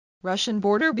Russian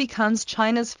border becomes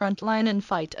China's frontline in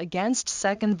fight against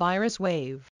second virus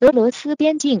wave. 俄罗斯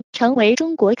边境成为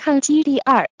中国抗击第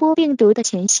二波病毒的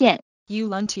前线。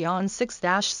Uluntion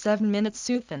 6-7 minutes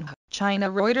Suthen. China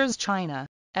Reuters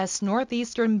China's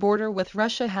northeastern border with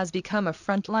Russia has become a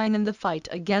frontline in the fight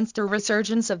against a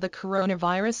resurgence of the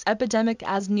coronavirus epidemic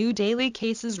as new daily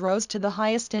cases rose to the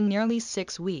highest in nearly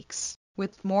 6 weeks,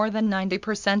 with more than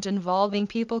 90% involving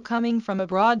people coming from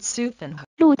abroad. Suthen.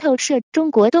 路透社，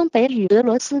中国东北与俄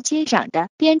罗斯接壤的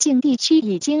边境地区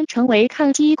已经成为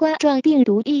抗击冠状病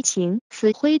毒疫情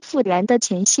死灰复燃的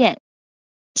前线，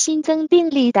新增病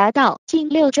例达到近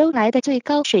6周来的最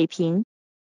高水平。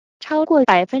超过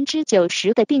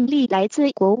90%的病例来自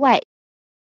国外。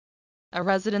A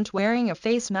resident wearing a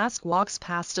face mask walks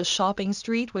past a shopping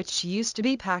street which used to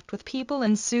be packed with people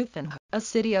in Suthen, a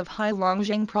city of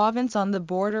Heilongjiang province on the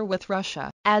border with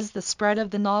Russia, as the spread of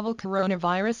the novel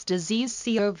coronavirus disease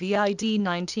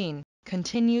COVID-19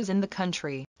 continues in the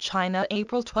country. China,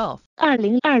 April 12.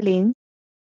 2020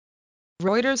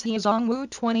 Reuters Hezongwu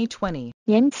 2020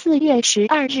年4月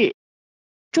12日。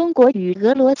中国与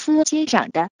俄罗斯接壤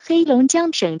的黑龙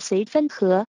江省绥芬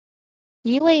河，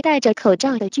一位戴着口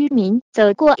罩的居民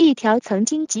走过一条曾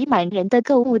经挤满人的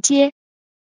购物街。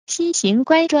新型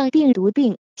冠状病毒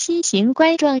病、新型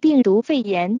冠状病毒肺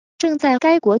炎正在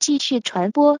该国继续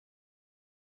传播。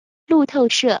路透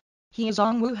社。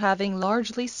Hezongwu having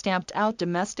largely stamped out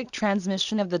domestic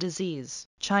transmission of the disease,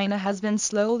 China has been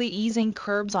slowly easing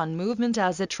curbs on movement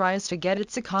as it tries to get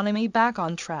its economy back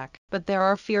on track, but there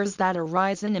are fears that a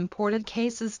rise in imported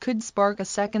cases could spark a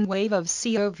second wave of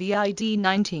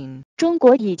COVID-19. 中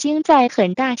国已经在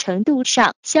很大程度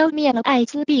上消灭了艾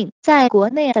滋病在国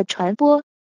内的传播。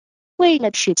为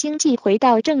了使经济回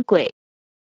到正轨，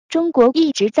中国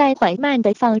一直在缓慢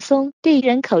地放松对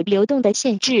人口流动的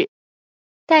限制。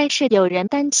但是有人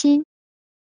担心，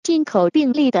进口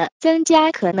病例的增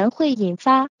加可能会引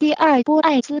发第二波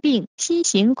艾滋病新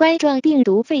型冠状病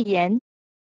毒肺炎。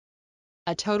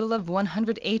A total of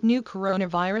 108 new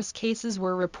coronavirus cases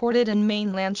were reported in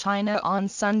mainland China on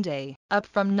Sunday, up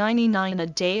from 99 a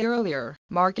day earlier,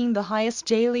 marking the highest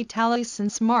daily tally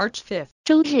since March 5.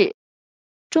 周日，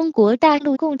中国大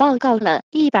陆共报告了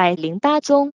108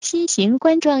宗新型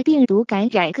冠状病毒感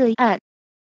染个案。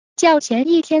较前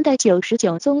一天的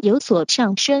99宗有所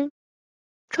上升，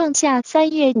创下3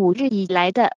月5日以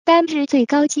来的单日最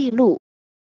高纪录。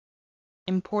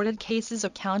Imported cases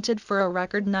accounted for a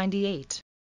record 98.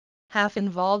 Half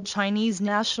involved Chinese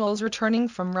nationals returning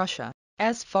from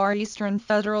Russia's Far Eastern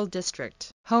Federal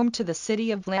District, home to the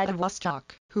city of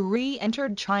Vladivostok, who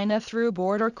re-entered China through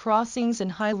border crossings in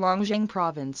Heilongjiang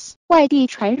Province. 外地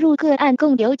传入个案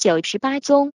共有98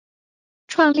宗，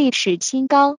创历史新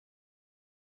高。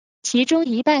其中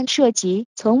一半涉及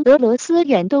从俄罗斯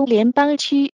远东联邦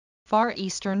区 Far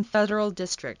Eastern Federal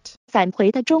District 返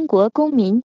回的中国公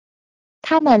民，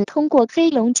他们通过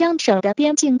黑龙江省的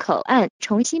边境口岸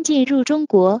重新进入中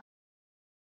国。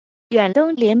远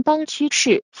东联邦区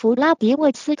是弗拉迪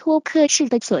沃斯托克市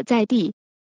的所在地。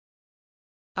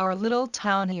Our little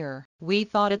town here, we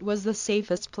thought it was the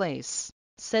safest place,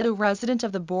 said a resident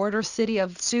of the border city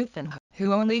of Suthen,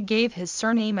 who only gave his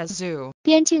surname as Zhu.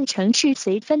 边境城市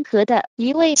绥芬河的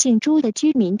一位姓朱的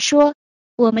居民说：“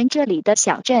我们这里的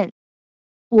小镇，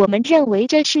我们认为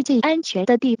这是最安全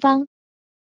的地方。”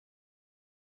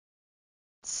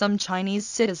 Some Chinese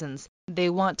citizens,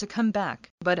 they want to come back,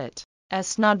 but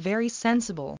it's not very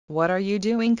sensible. What are you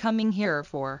doing coming here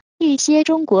for? 一些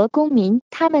中国公民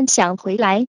他们想回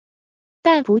来，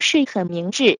但不是很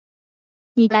明智。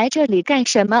你来这里干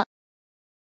什么？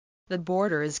 The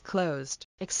border is closed,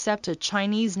 except to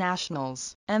Chinese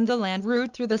nationals, and the land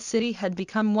route through the city had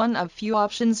become one of few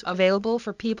options available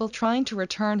for people trying to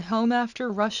return home after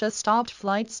Russia stopped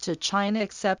flights to China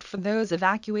except for those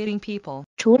evacuating people.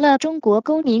 除了中国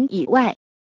公民以外，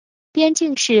边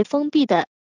境是封闭的。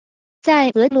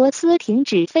在俄罗斯停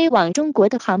止飞往中国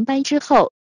的航班之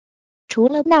后，除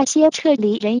了那些撤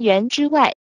离人员之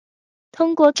外，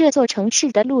通过这座城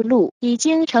市的陆路已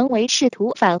经成为试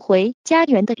图返回家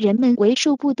园的人们为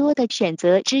数不多的选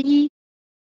择之一。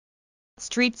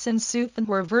Streets in Suthen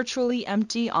were virtually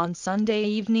empty on Sunday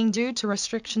evening due to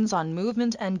restrictions on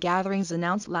movement and gatherings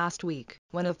announced last week,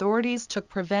 when authorities took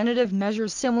preventative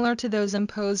measures similar to those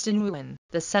imposed in Wuhan,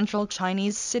 the central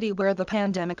Chinese city where the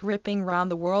pandemic ripping around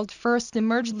the world first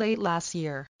emerged late last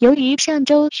year. 由于上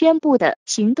周宣布的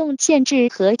行动限制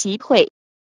和集会，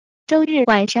周日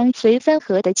晚上绥芬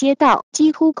河的街道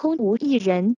几乎空无一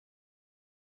人。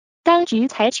当局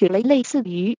采取了类似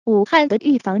于武汉的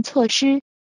预防措施。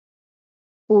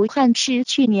武汉是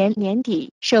去年年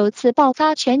底首次爆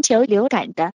发全球流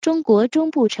感的中国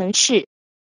中部城市。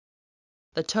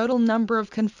The total number of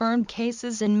confirmed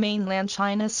cases in mainland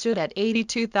China stood at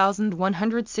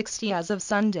 82,160 as of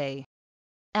Sunday.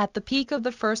 At the peak of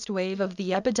the first wave of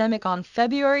the epidemic on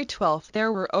February 12,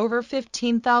 there were over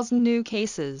 15,000 new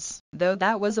cases, though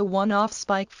that was a one-off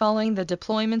spike following the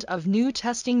deployment of new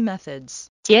testing methods.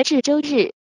 截至周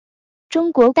日，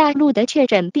中国大陆的确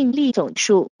诊病例总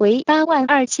数为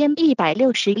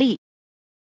82160例。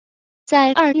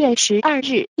在2月12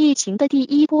日疫情的第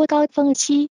一波高峰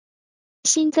期，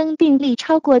新增病例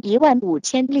超过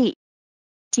15000例。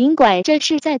尽管这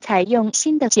是在采用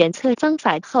新的检测方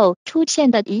法后出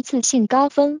现的一次性高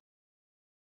峰。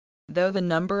Though the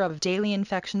number of daily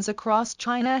infections across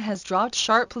China has dropped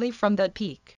sharply from that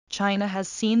peak, China has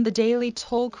seen the daily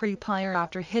toll creep higher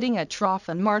after hitting a trough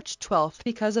on March 12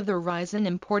 because of the rise in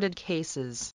imported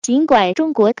cases. 尽管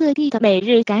中国各地的每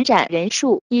日感染人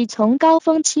数已从高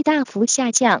峰期大幅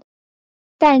下降，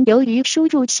但由于输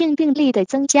入性病例的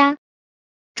增加，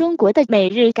中国的每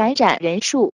日感染人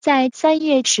数在3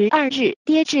月12日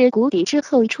跌至谷底之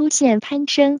后出现攀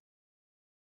升。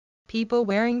People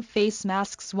wearing face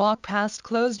masks walk past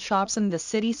closed shops in the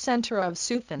city center of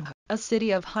Suthen, a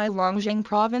city of Heilongjiang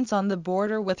province on the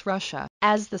border with Russia,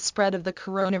 as the spread of the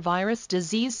coronavirus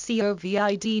disease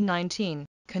COVID-19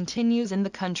 continues in the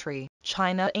country.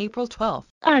 China, April 12.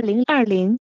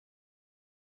 2020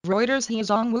 Reuters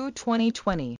Hezongwu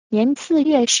 2020年4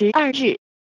月12日，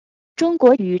中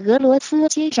国与俄罗斯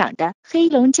接壤的黑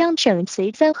龙江省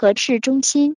绥芬河市中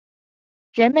心，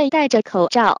人们戴着口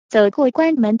罩走过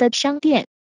关门的商店。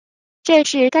这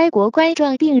是该国冠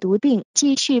状病毒病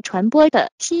继续传播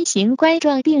的新型冠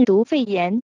状病毒肺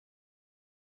炎。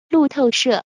路透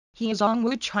社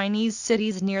Hezongwu Chinese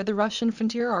cities near the Russian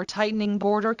frontier are tightening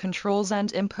border controls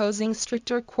and imposing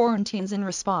stricter quarantines in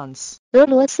response. 俄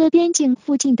罗斯边境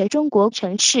附近的中国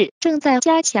城市正在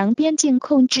加强边境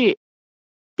控制，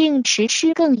并实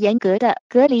施更严格的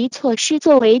隔离措施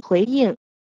作为回应。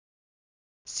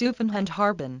Sufan and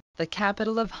Harbin, the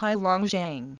capital of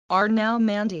Heilongjiang, are now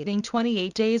mandating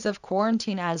 28 days of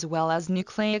quarantine as well as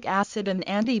nucleic acid and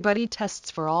antibody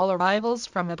tests for all arrivals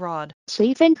from abroad.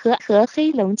 绥芬河和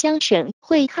黑龙江省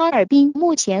会哈尔滨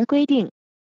目前规定，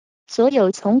所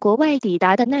有从国外抵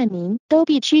达的难民都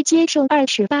必须接受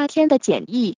28天的检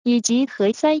疫以及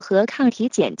核酸和抗体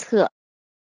检测。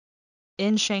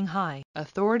In Shanghai,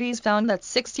 authorities found that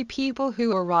 60 people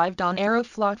who arrived on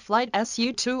Aeroflot flight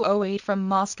Su-208 from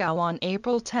Moscow on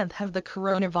April 10 have the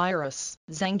coronavirus.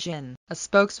 Zhang Jin, a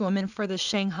spokeswoman for the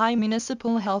Shanghai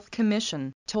Municipal Health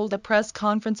Commission, told a press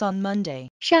conference on Monday.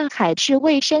 上海市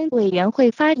卫生委员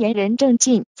会发言人郑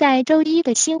进在周一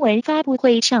的新闻发布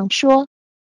会上说，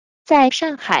在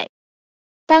上海，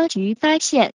当局发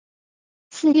现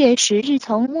4月10日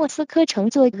从莫斯科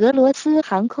乘坐俄罗斯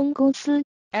航空公司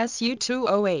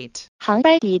Su-208航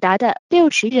班抵达的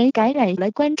60人感染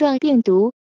了冠状病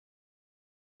毒。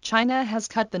China has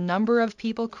cut the number of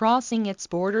people crossing its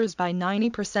borders by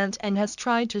 90% and has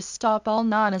tried to stop all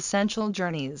non-essential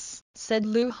journeys, said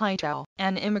Liu Haitao,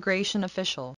 an immigration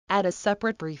official, at a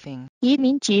separate briefing. 移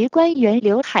民局官员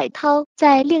刘海涛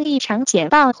在另一场简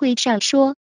报会上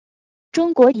说，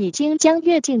中国已经将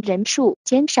越境人数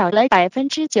减少了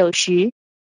90%。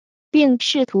并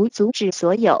试图阻止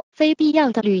所有非必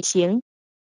要的旅行。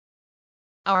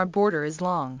Our border is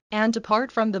long, and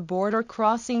apart from the border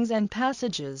crossings and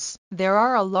passages, there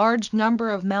are a large number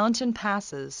of mountain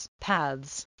passes,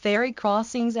 paths, ferry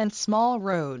crossings and small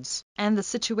roads, and the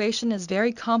situation is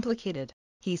very complicated,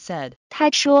 he said. 他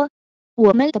说，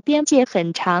我们的边界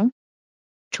很长，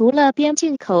除了边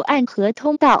境口岸和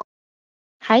通道，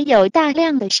还有大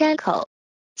量的山口、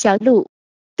小路、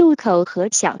渡口和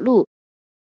小路。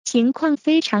情况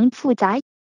非常复杂。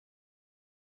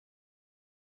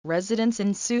Residents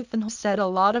in Suthen said a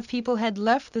lot of people had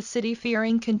left the city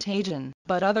fearing contagion,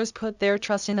 but others put their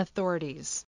trust in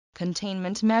authorities'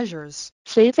 containment measures.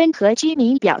 绥芬河居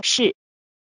民表示，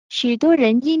许多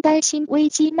人因担心危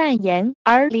机蔓延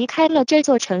而离开了这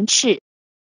座城市，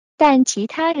但其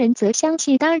他人则相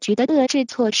信当局的遏制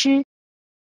措施。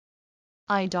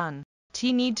I don't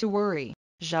need to worry.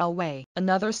 Zhao Wei,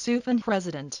 another Sufan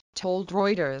resident, told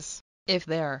Reuters, if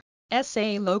there's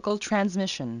a local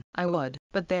transmission, I would,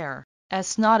 but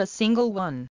there's not a single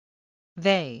one.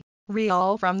 They're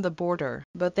all from the border,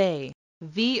 but they've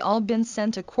all been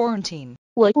sent to quarantine.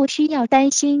 我不需要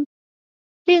担心。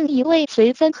另一位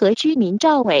绥芬河居民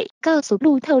赵伟告诉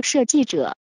路透社记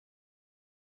者，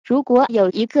如果有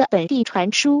一个本地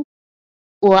传输，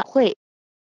我会，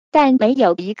但没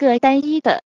有一个单一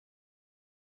的。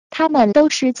他们都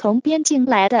是从边境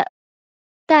来的，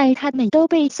但他们都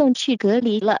被送去隔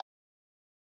离了。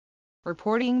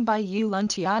Reporting by Yu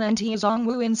Luntian and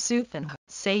Zhongwu in Suthen,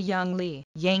 Se-Young Li,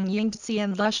 Yang Yingzi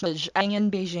and Lusha Zhang in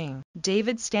Beijing,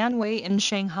 David Stanway in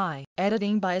Shanghai,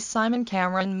 editing by Simon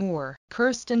Cameron Moore,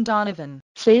 Kirsten Donovan,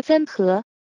 随分和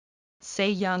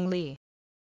Se-Young Li,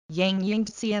 Yang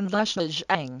Yingzi and Lusha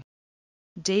Zhang,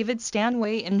 David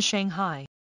Stanway in Shanghai,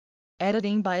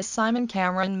 editing by Simon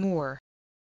Cameron Moore,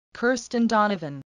 Kirsten Donovan.